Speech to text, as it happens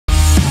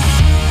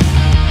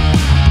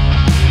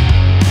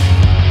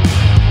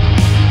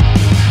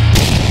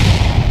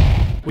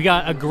We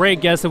got a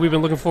great guest that we've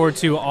been looking forward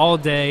to all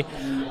day.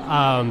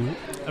 I'm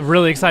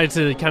really excited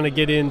to kind of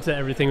get into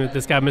everything with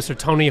this guy, Mr.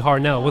 Tony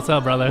Harnell. What's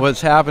up, brother? What's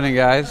happening,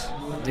 guys?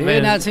 Dude,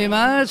 man. Not too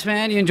much,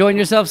 man. You enjoying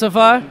yourself so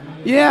far?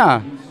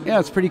 Yeah,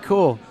 it's pretty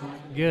cool.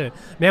 Good.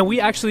 Man, we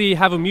actually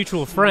have a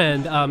mutual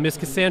friend, Miss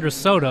Cassandra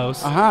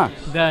Sotos.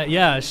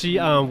 That, she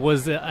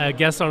was a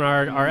guest on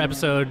our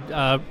episode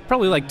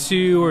probably like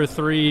 2 or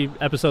 3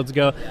 episodes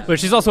ago. But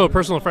she's also a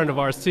personal friend of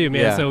ours too,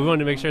 man. Yeah. So we wanted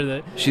to make sure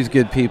that... She's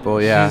good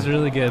people, yeah. She's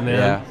really good,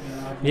 man.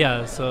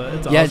 Yeah, so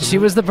it's awesome. Yeah, she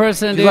was the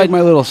person, She's like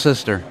my little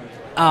sister.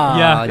 Oh,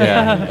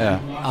 yeah.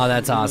 Oh,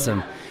 that's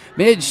awesome.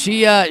 Man,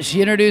 she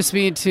introduced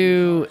me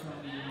to...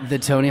 the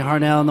Tony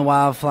Harnell and the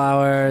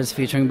Wildflowers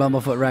featuring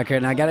Bumblefoot record,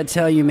 and I gotta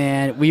tell you,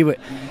 man, we were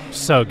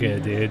so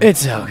good, dude.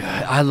 It's so good.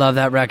 I love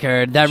that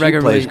record. That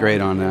record plays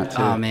great on that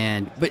too. Oh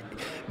man, but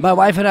my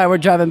wife and I were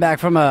driving back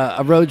from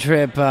a road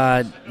trip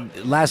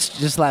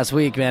last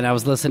week, man. I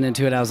was listening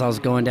to it as I was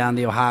going down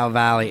the Ohio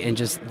Valley, and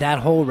just that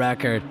whole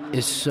record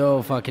is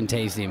so fucking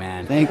tasty,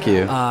 man. Thank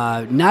you.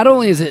 Not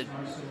only is it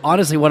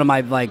honestly one of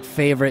my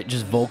favorite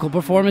just vocal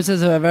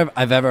performances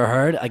I've ever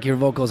heard. Like, your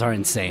vocals are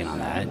insane on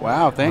that.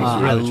 Wow, thanks.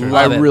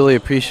 I really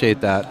appreciate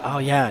that. Oh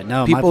yeah,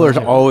 no. People are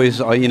always,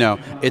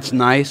 it's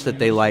nice that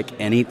they like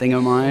anything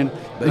of mine,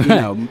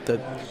 but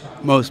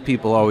most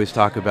people always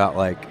talk about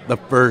like the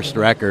first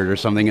record or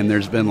something, and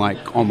there's been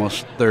like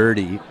almost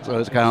 30. So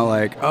it's kind of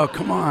like, oh,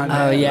 come on.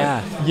 Oh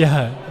yeah.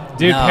 Yeah.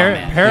 Dude,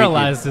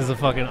 Paralyzed is a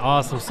fucking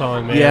awesome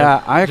song, man.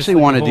 Yeah, I actually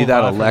want to do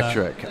that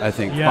electric, I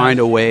think. Yeah. Find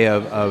a way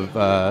of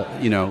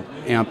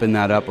amping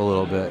that up a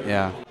little bit,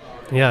 yeah.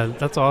 Yeah,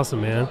 that's awesome,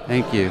 man.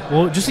 Thank you.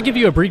 Well, just to give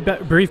you a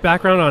brief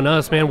background on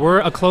us, man, we're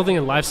a clothing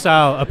and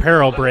lifestyle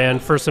apparel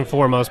brand first and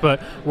foremost, but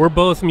we're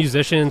both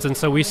musicians, and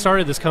so we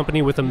started this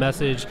company with a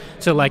message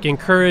to like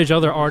encourage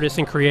other artists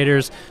and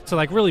creators to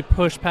like really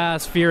push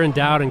past fear and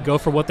doubt and go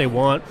for what they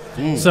want.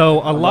 So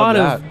a lot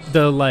of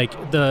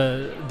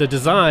the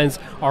designs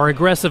are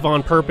aggressive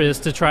on purpose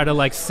to try to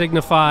like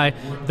signify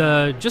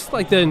the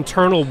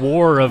internal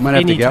war of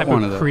any type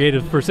of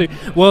creative pursuit.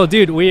 Well,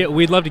 dude,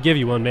 we'd love to give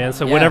you one, man.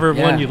 So whatever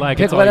one you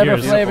like. Pick whatever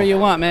flavor you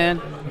want,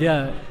 man.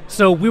 Yeah.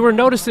 So we were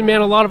noticing,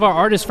 man, a lot of our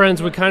artist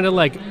friends would kind of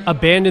like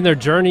abandon their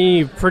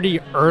journey pretty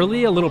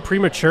early, a little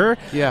premature.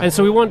 Yeah. And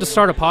so we wanted to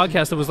start a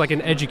podcast that was like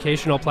an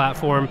educational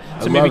platform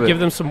to maybe give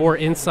them some more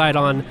insight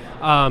on,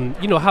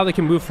 how they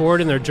can move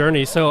forward in their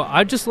journey. So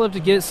I'd just love to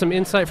get some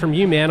insight from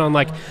you, man, on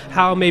like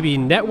how maybe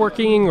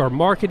networking or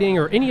marketing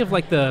or any of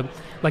like the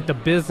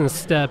business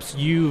steps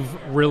you've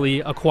really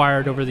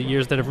acquired over the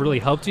years that have really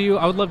helped you.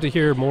 I would love to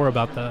hear more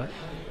about that.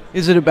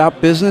 Is it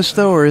about business,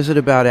 though, or is it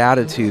about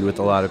attitude with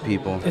a lot of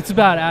people? It's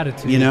about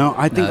attitude.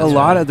 I think a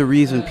lot of the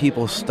reason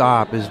people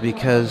stop is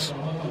because,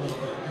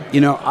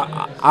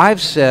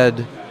 I've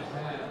said,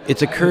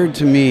 it's occurred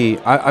to me,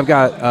 I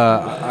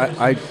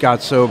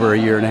got sober a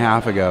year and a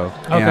half ago,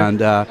 and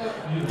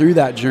through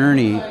that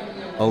journey,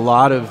 a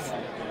lot of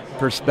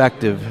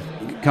perspective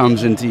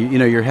comes into,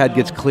 your head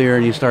gets clear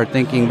and you start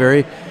thinking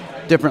very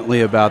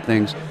differently about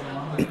things.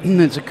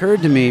 It's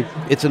occurred to me,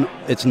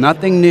 it's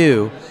nothing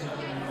new,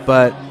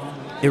 but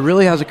it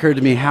really has occurred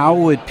to me, how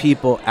would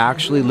people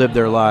actually live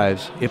their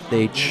lives if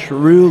they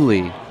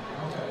truly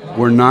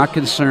were not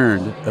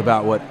concerned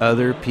about what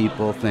other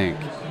people think?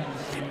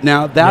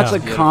 Now, that's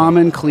a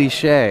common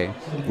cliche,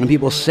 and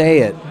people say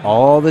it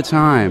all the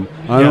time.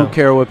 I don't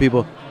care what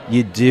people...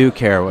 You do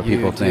care what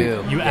people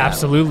think. You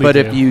absolutely do. But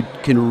if you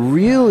can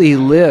really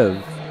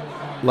live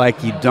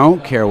like you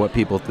don't care what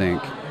people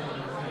think,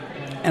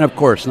 and of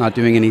course, not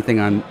doing anything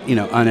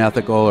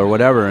unethical or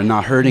whatever, and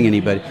not hurting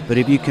anybody. But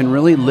if you can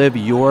really live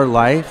your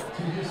life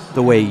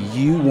the way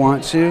you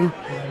want to,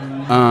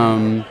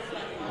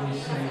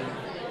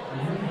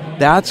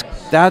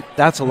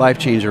 that's a life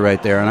changer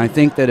right there. And I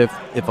think that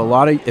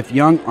if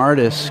young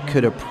artists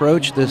could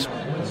approach this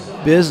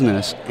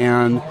business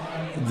and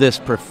this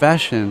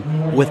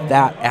profession with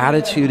that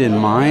attitude in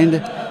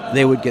mind,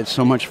 they would get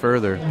so much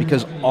further.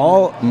 Because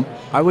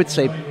I would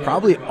say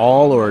probably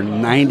all or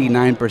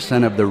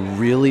 99% of the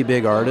really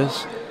big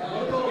artists,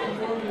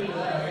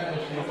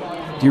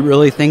 do you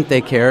really think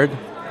they cared?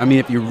 I mean,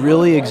 if you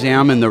really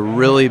examine the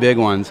really big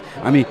ones,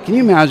 I mean, can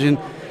you imagine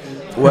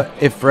what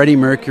if Freddie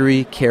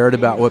Mercury cared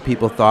about what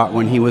people thought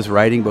when he was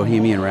writing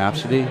Bohemian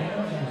Rhapsody?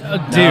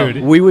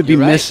 Dude, we would be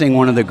missing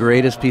one of the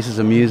greatest pieces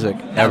of music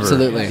ever.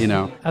 Absolutely.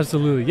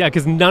 Absolutely. Yeah,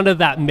 because none of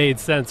that made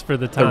sense for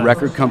the time. The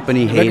record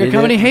company hated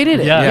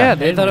it. Yeah,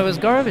 they thought it was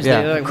garbage.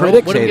 Yeah. They were like,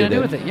 Critics what are we hated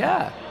going to do with it?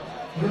 Yeah.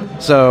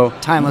 So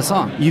timeless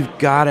song. You've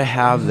got to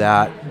have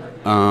that,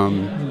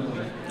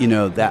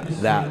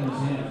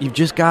 you've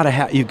just got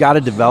to you've got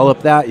to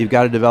develop that. You've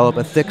got to develop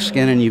a thick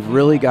skin, and you've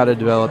really got to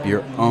develop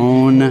your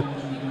own.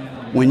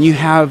 When you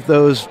have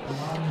those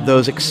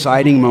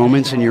exciting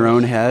moments in your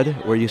own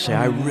head where you say,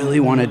 I really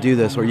want to do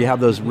this, or you have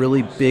those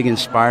really big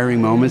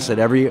inspiring moments that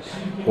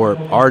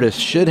artists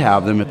should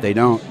have them. If they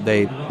don't,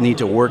 they need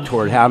to work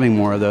toward having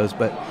more of those,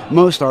 but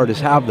most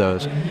artists have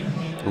those.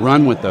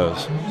 Run with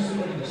those.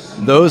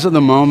 those are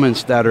the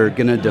moments that are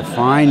going to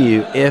define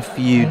you if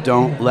you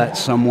don't let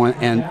someone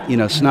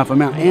snuff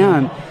them out.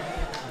 And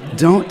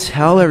don't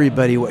tell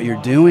everybody what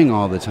you're doing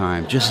all the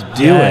time. Just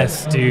do it.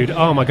 Yes, dude.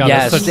 Oh my God,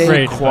 that's such stay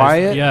great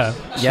quiet. advice.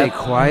 Yeah. Stay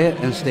quiet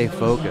and stay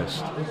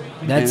focused.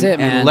 That's it,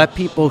 man. And let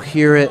people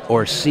hear it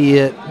or see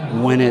it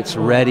when it's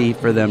ready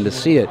for them to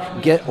see it.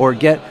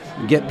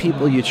 Get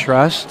people you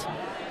trust,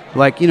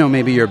 like,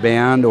 maybe your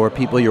band or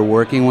people you're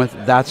working with.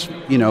 That's,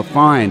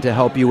 fine to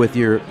help you with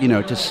your,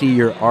 to see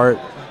your art,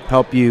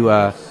 help you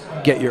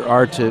get your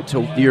art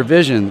to your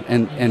vision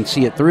and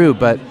see it through.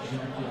 But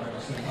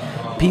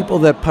people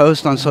that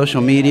post on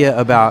social media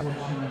about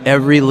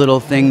every little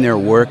thing they're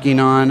working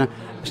on,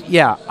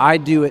 yeah, I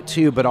do it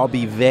too, but I'll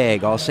be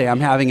vague. I'll say I'm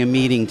having a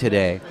meeting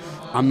today.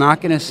 I'm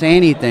not going to say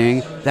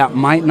anything that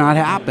might not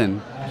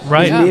happen.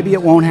 Right. Yeah. Maybe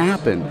it won't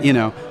happen,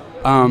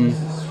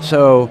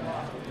 So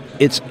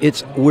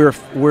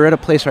we're at a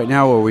place right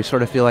now where we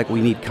sort of feel like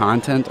we need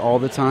content all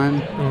the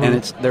time. Mm-hmm.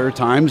 And there are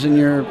times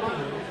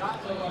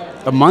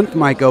a month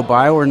might go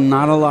by where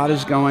not a lot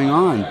is going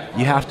on.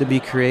 You have to be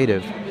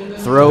creative.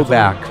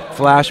 Throwback,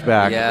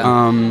 flashback,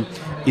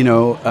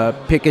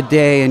 pick a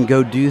day and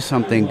go do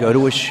something. Go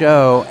to a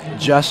show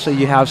just so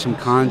you have some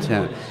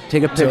content.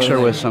 Take a picture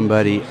with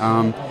somebody.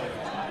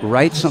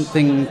 Write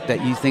something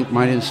that you think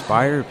might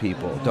inspire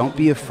people. Don't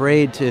be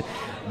afraid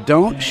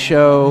don't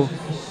show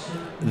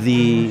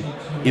the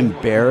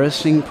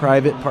embarrassing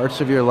private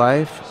parts of your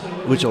life,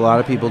 which a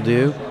lot of people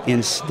do.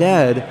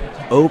 Instead,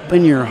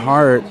 open your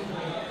heart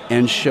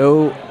and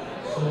show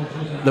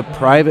the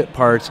private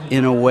parts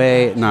in a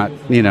way, not,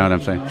 you know what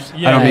I'm saying?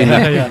 Yeah, I don't mean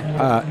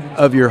that.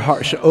 Of your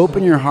heart.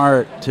 Open your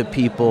heart to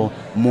people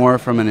more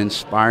from an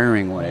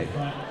inspiring way.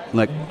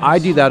 Like, I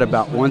do that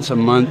about once a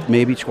month,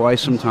 maybe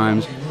twice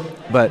sometimes,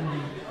 but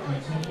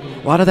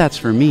a lot of that's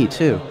for me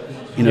too.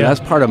 That's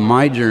part of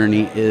my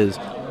journey is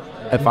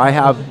if I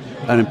have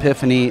an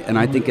epiphany and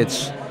I think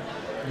it's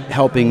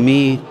helping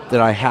me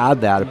that I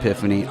had that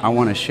epiphany, I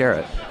want to share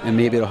it, and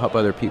maybe it'll help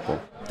other people.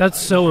 That's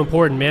so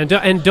important, man.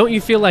 And don't you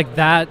feel like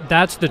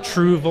that's the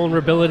true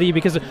vulnerability?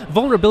 Because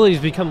vulnerability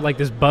has become like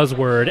this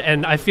buzzword,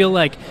 and I feel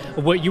like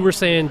what you were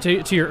saying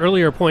to your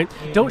earlier point,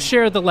 don't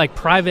share the like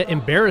private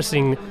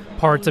embarrassing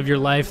parts of your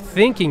life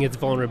thinking it's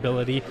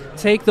vulnerability.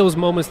 Take those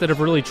moments that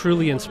have really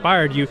truly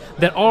inspired you,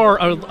 that are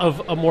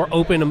of a more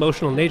open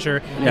emotional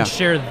nature, and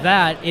share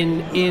that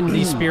in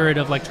the spirit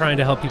of like trying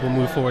to help people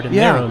move forward in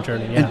their own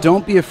journey. And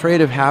don't be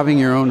afraid of having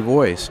your own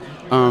voice.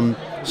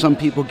 Some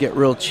people get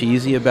real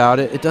cheesy about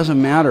it. It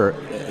doesn't matter.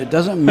 It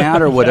doesn't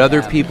matter what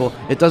other people.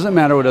 It doesn't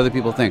matter what other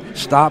people think.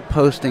 Stop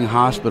posting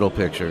hospital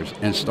pictures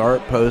and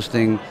start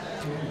posting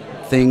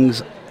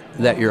things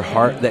that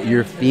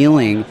you're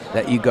feeling,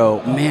 that you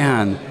go,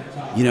 man.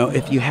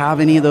 If you have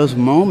any of those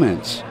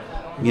moments,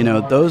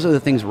 those are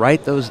the things.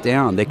 Write those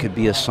down. They could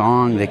be a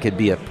song. They could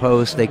be a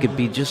post. They could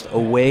be just a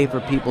way for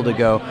people to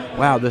go,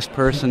 wow, this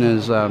person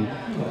is.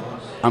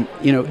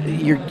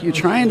 You're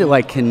trying to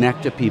like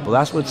connect to people.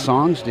 That's what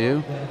songs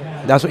do.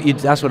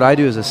 That's what I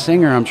do as a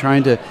singer.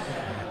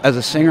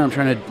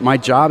 My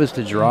job is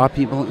to draw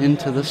people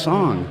into the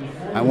song.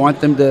 I want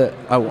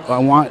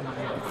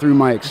through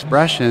my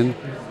expression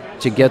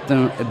to get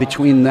them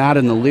between that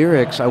and the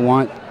lyrics. I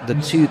want the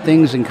two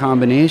things in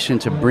combination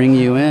to bring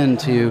you in,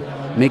 to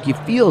make you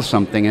feel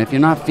something. And if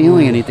you're not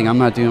feeling anything, I'm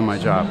not doing my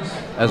job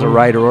as a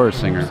writer or a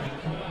singer.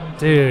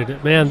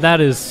 Dude, man, that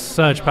is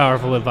such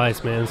powerful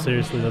advice, man.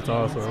 Seriously, that's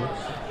awesome.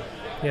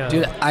 Yeah.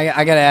 Dude,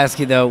 I gotta ask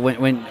you though,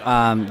 when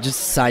just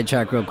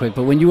sidetrack real quick,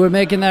 but when you were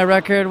making that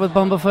record with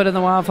Bumblefoot and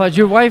the Wildflowers,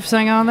 your wife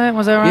sang on that?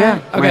 Was that right?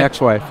 Yeah, okay. My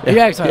ex-wife. Your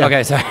ex-wife. Yeah.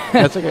 Okay, sorry.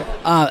 That's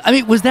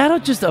okay. Was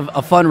that just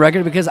a fun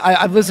record? Because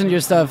I've listened to your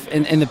stuff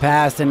in the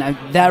past, and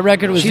that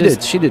record was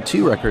She did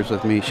 2 records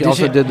with me. She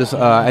also did this.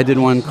 I did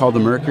one called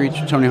Tony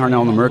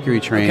Harnell and the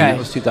Mercury Train. Okay. That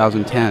was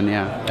 2010.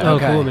 Yeah. Oh,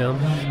 okay. Cool,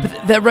 man.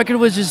 But that record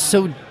was just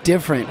so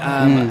different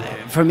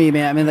for me,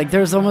 man. I mean, like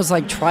there's almost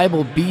like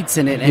tribal beats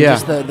in it, and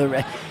just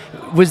the.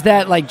 Was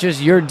that like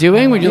just your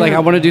doing? Were you like, I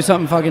want to do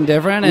something fucking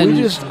different? And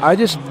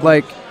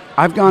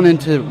I've gone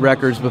into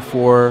records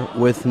before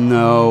with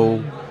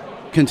no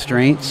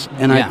constraints,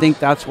 and I think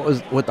that's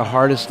what the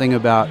hardest thing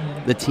about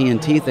the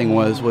TNT thing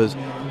was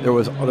there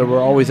were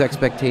always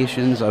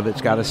expectations of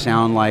it's got to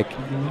sound like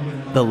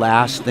the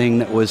last thing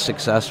that was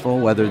successful,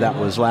 whether that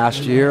was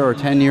last year or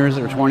 10 years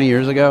or 20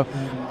 years ago.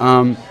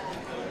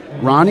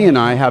 Ronnie and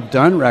I have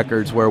done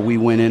records where we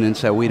went in and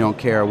said we don't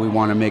care, we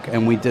want to make,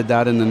 and we did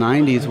that in the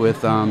 90s with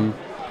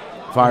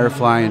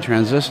Firefly and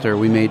Transistor.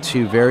 We made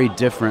 2 very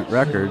different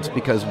records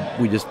because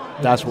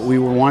that's what we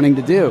were wanting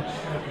to do.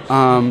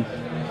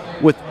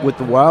 With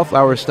the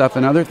Wildflower stuff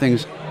and other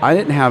things, I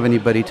didn't have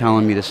anybody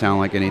telling me to sound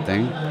like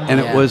anything,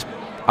 and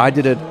I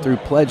did it through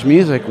Pledge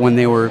Music when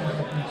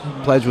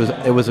Pledge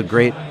was a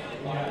great,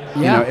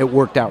 it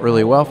worked out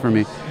really well for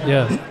me.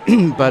 Yeah.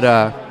 But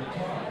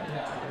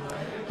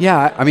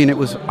I mean,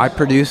 I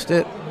produced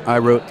it. I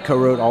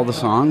co-wrote all the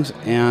songs,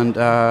 and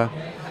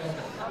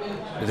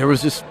there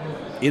was just,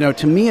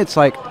 to me, it's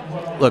like,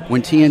 look,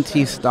 when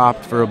TNT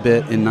stopped for a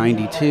bit in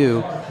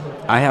 '92,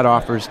 I had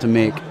offers to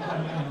make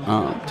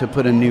to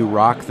put a new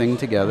rock thing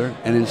together,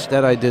 and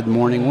instead I did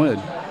Morning Wood,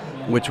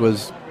 which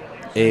was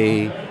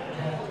a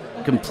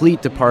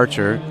complete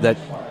departure.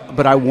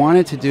 But I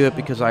wanted to do it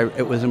because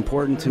it was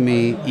important to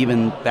me,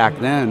 even back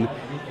then,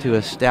 to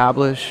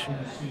establish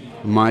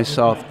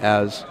myself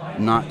as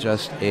not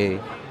just a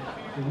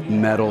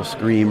metal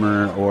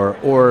screamer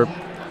or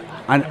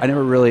I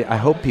never really, I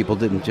hope people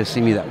didn't just see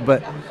me that,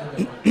 but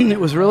it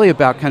was really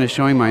about kind of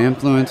showing my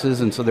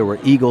influences. And so there were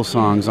Eagle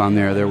songs on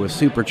there, there was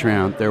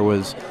Supertramp, there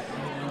was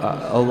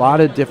a lot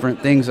of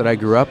different things that I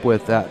grew up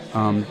with that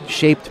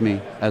shaped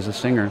me as a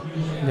singer.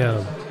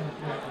 Yeah.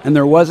 And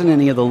there wasn't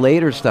any of the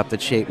later stuff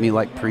that shaped me,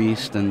 like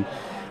Priest, and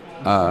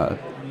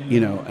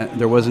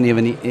there wasn't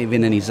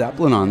even any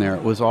Zeppelin on there.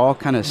 It was all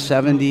kind of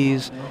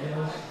 70s.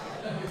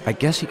 I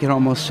guess you could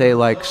almost say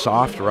like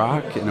soft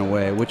rock in a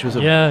way, which was a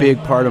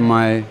big part of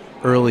my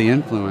early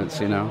influence,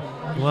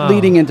 Wow.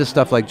 leading into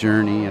stuff like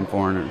Journey and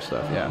Foreigner and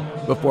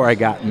stuff, before I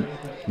got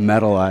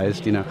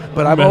metalized,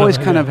 But I've always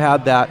kind of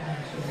had that.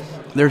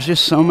 There's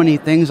just so many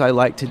things I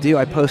like to do.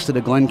 I posted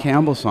a Glenn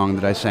Campbell song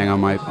that I sang on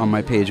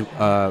my page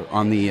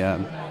on the.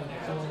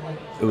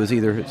 It was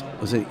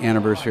the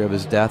anniversary of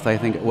his death, I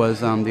think it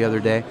was, the other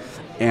day,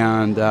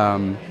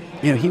 and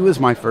he was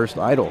my first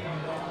idol.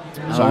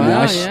 So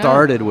I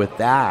started with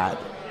that,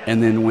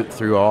 and then went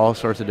through all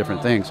sorts of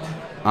different things.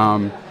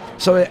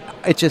 So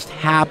it just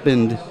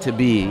happened to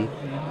be,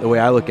 the way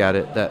I look at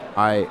it, that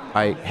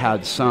I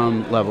had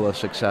some level of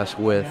success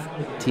with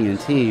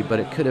TNT, but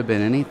it could have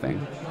been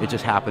anything. It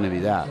just happened to be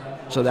that.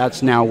 So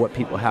that's now what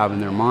people have in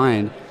their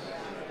mind.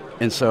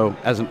 And so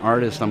as an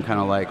artist, I'm kind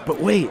of like,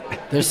 but wait.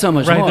 There's so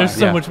much more. Right, there's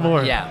so much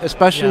more. Yeah.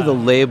 Especially the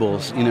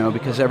labels,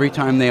 because every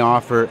time they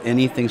offer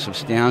anything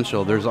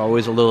substantial, there's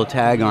always a little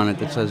tag on it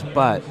that says,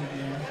 but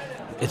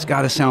it's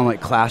got to sound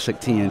like classic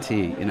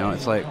TNT.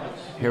 It's like,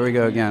 here we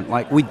go again.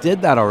 Like, we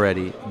did that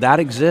already. That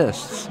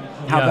exists.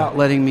 How about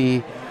letting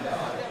me,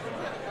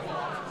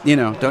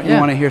 don't you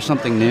want to hear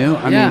something new?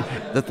 I mean,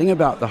 the thing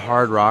about the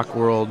hard rock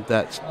world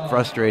that's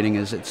frustrating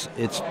is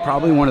it's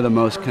probably one of the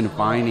most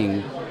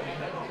confining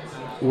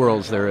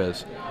worlds there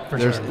is.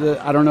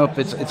 I don't know if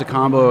it's a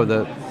combo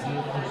of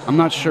I'm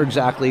not sure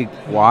exactly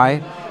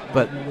why,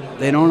 but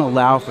they don't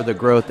allow for the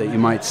growth that you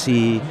might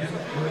see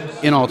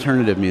in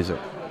alternative music.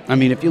 I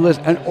mean, if you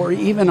listen, or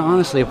even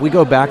honestly, if we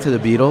go back to the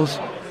Beatles,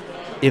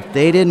 if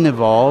they didn't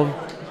evolve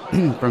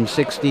from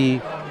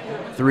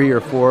 63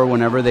 or 4,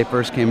 whenever they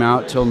first came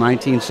out, till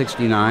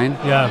 1969.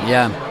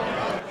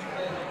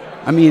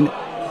 I mean,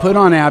 put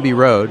on Abbey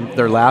Road,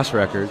 their last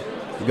record,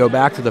 go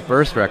back to the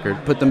first record,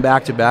 put them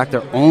back to back,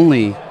 they're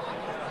only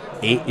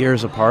 8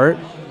 years apart,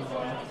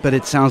 but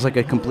it sounds like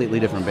a completely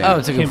different band. Oh,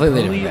 it's a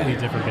completely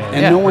different band.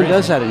 And no one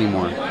does that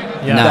anymore.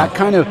 Yeah. No. That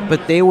kind of,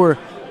 but they were,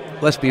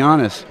 let's be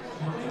honest,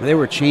 they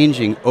were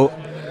changing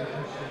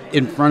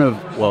in front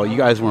of, well, you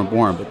guys weren't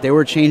born, but they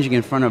were changing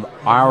in front of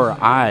our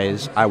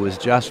eyes. I was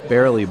just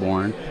barely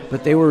born,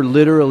 but they were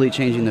literally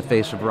changing the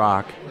face of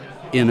rock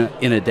in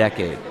a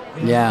decade.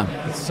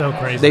 Yeah. It's so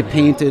crazy. They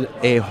painted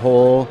a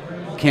whole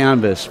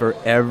canvas for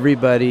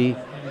everybody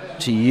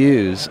to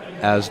use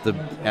as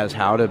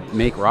how to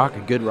make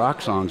good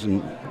rock songs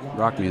and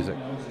rock music.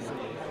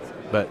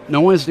 But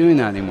no one's doing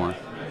that anymore.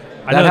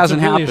 That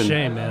hasn't happened. It's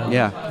really a shame, man.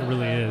 Yeah. It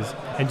really is.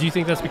 And do you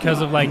think that's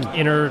because of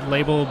inner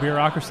label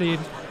bureaucracy?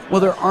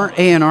 Well, there aren't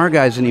A&R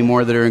guys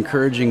anymore that are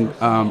encouraging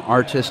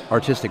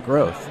artistic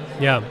growth.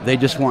 Yeah. They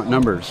just want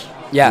numbers.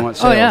 Yeah. They want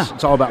sales.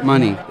 It's all about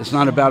money. It's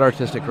not about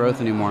artistic growth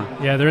anymore.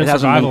 Yeah, they're in It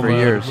hasn't survival been for mode.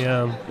 years.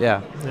 Yeah.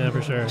 Yeah,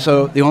 for sure.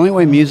 So the only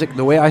way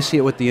the way I see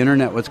it with the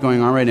internet, what's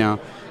going on right now,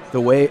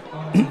 the way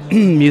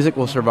music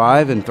will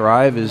survive and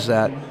thrive is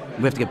that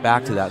we have to get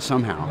back to that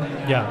somehow.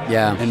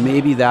 Yeah. And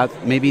maybe that's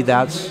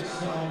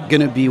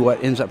going to be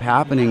what ends up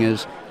happening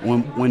is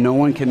when no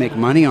one can make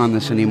money on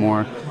this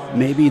anymore,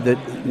 maybe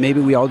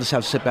we all just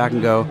have to sit back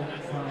and go,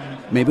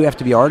 maybe we have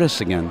to be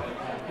artists again.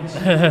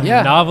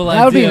 Yeah, novel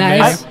that would be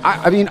nice.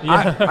 I mean,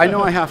 I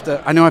know I have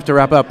to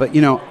wrap up, but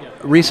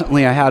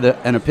recently I had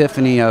an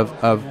epiphany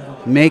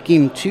of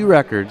making 2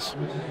 records.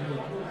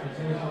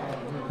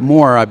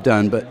 More I've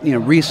done, but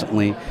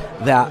recently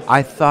that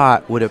I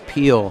thought would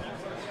appeal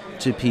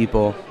to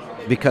people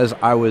because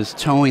I was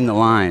towing the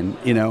line,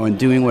 and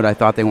doing what I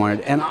thought they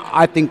wanted, and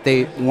I think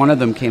one of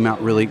them came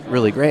out really,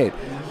 really great.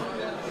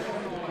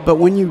 But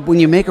when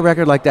you make a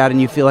record like that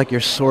and you feel like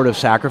you're sort of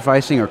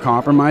sacrificing or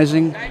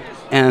compromising,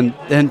 and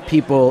then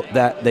people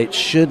that they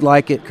should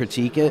like it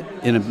critique it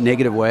in a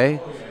negative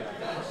way,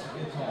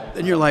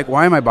 then you're like,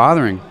 why am I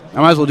bothering? I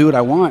might as well do what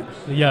I want.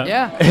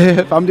 Yeah.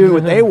 If I'm doing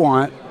what they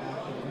want,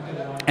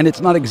 and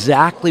it's not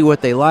exactly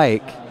what they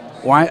like,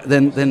 why?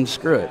 Then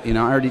screw it.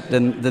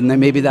 Then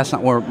maybe that's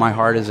not where my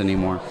heart is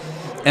anymore.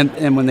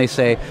 And when they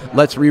say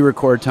let's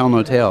re-record Tell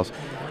No Tales,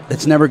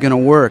 it's never going to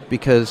work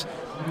because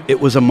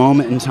it was a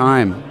moment in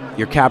time.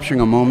 You're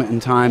capturing a moment in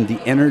time. The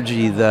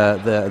energy,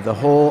 the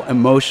whole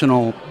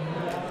emotional.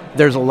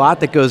 There's a lot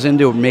that goes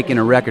into making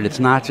a record. It's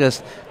not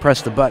just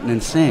press the button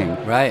and sing.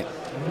 Right.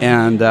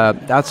 And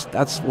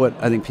that's what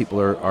I think people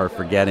are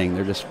forgetting.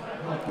 They're just,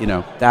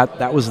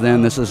 that was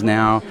then, this is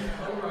now.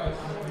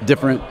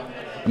 different.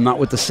 I'm not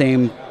with the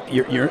same.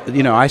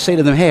 I say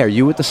to them, hey, are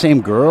you with the same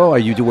girl? Are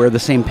you to wear the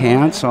same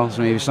pants?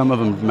 Also, maybe some of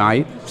them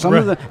might. Some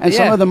of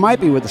them might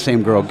be with the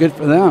same girl. Good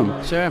for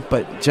them. Sure.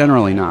 But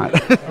generally not.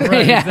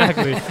 Right,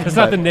 exactly. It's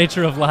not the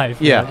nature of life.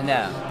 Yeah. Right?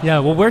 No. Yeah,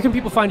 well, where can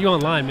people find you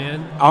online,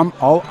 man? I'm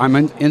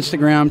on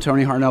Instagram,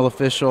 Tony Harnell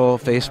Official,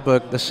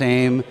 Facebook, the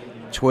same,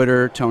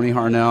 Twitter, Tony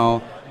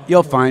Harnell.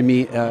 You'll find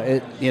me.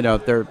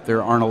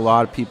 There aren't a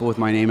lot of people with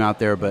my name out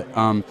there, but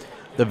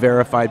the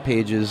verified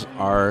pages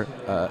are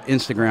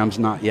Instagram's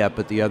not yet,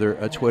 but the other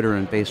Twitter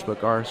and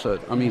Facebook are. So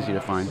I'm easy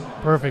to find.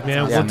 Perfect,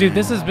 man. Yeah. Well, dude,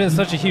 this has been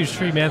such a huge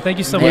treat, man. Thank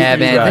you so much. Yeah, for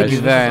man. you guys. Thank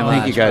you very much.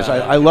 Thank you guys.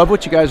 I love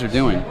what you guys are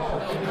doing.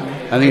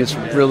 I think it's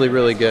really,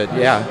 really good.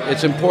 Yeah,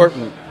 it's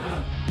important.